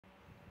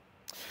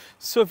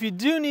So if you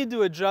do need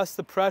to adjust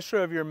the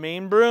pressure of your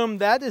main broom,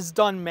 that is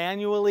done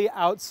manually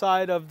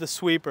outside of the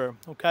sweeper,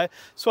 okay?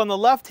 So on the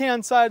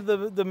left-hand side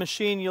of the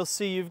machine, you'll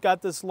see you've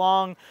got this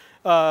long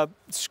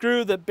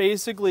screw that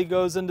basically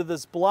goes into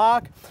this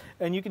block,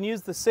 and you can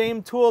use the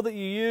same tool that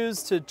you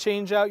use to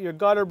change out your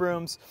gutter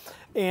brooms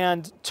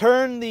and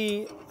turn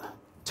the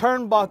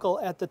turnbuckle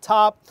at the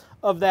top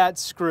of that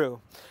screw.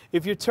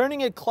 If you're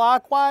turning it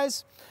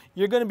clockwise,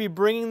 you're going to be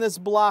bringing this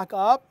block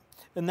up,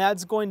 and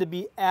that's going to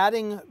be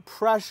adding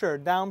pressure,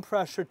 down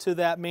pressure to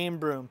that main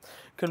broom.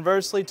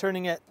 Conversely,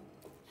 turning it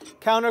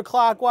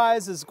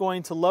counterclockwise is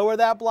going to lower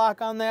that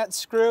block on that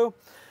screw,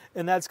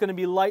 and that's going to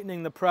be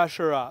lightening the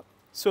pressure up.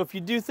 So if you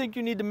do think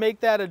you need to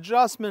make that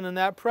adjustment in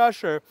that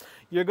pressure,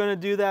 you're going to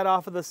do that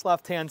off of this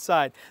left-hand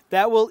side.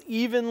 That will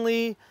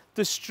evenly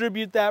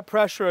distribute that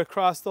pressure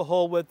across the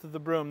whole width of the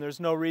broom. There's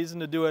no reason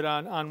to do it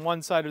on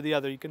one side or the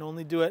other. You can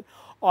only do it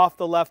off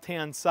the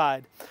left-hand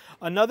side.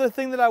 Another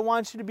thing that I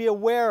want you to be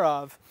aware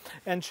of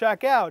and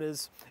check out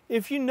is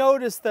if you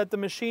notice that the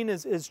machine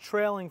is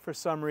trailing for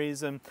some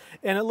reason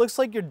and it looks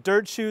like your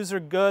dirt shoes are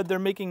good, they're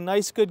making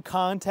nice good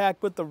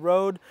contact with the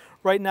road,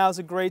 right now is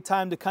a great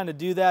time to kind of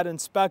do that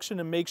inspection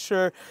and make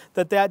sure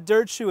that that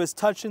dirt shoe is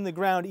touching the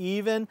ground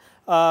even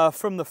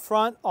from the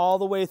front all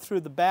the way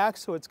through the back,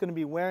 so it's going to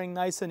be wearing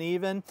nice and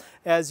even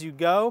as you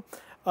go.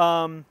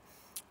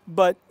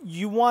 But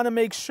you want to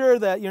make sure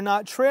that you're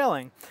not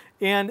trailing.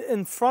 And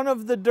in front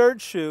of the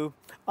dirt shoe,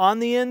 on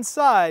the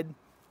inside,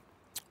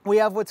 we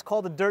have what's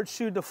called a dirt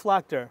shoe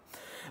deflector.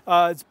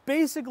 It's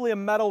basically a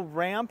metal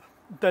ramp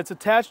that's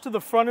attached to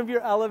the front of your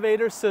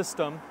elevator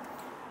system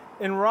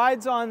and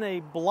rides on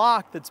a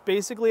block that's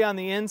basically on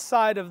the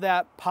inside of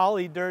that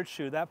poly dirt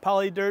shoe. That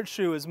poly dirt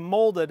shoe is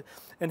molded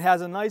and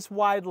has a nice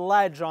wide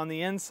ledge on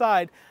the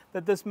inside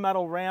that this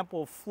metal ramp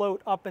will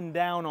float up and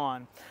down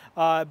on.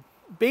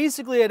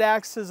 Basically, it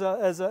acts as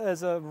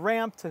a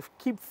ramp to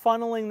keep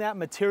funneling that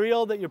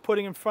material that you're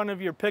putting in front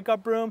of your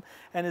pickup broom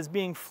and is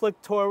being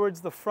flicked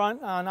towards the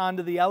front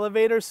onto the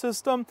elevator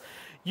system.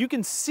 You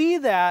can see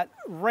that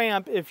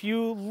ramp if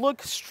you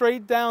look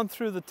straight down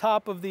through the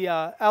top of the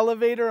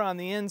elevator on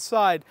the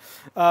inside,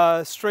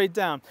 straight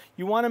down.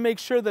 You want to make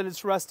sure that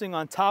it's resting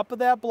on top of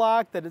that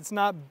block, that it's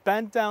not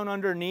bent down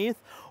underneath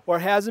or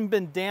hasn't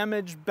been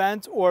damaged,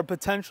 bent, or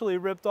potentially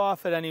ripped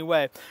off in any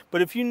way.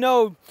 But if you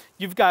know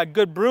you've got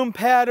good broom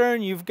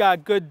pattern, you've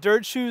got good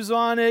dirt shoes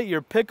on it,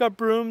 your pickup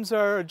brooms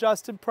are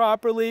adjusted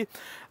properly,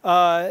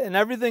 and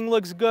everything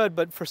looks good,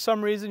 but for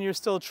some reason you're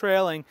still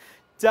trailing,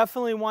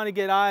 definitely want to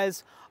get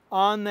eyes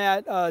on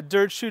that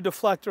dirt shoe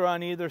deflector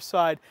on either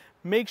side.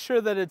 Make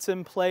sure that it's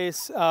in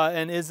place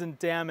and isn't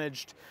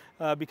damaged,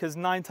 because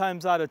 9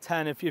 times out of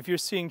 10, if you're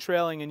seeing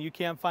trailing and you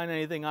can't find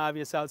anything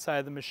obvious outside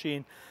of the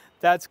machine,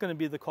 that's going to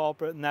be the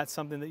culprit, and that's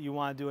something that you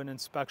want to do an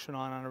inspection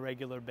on a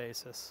regular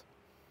basis.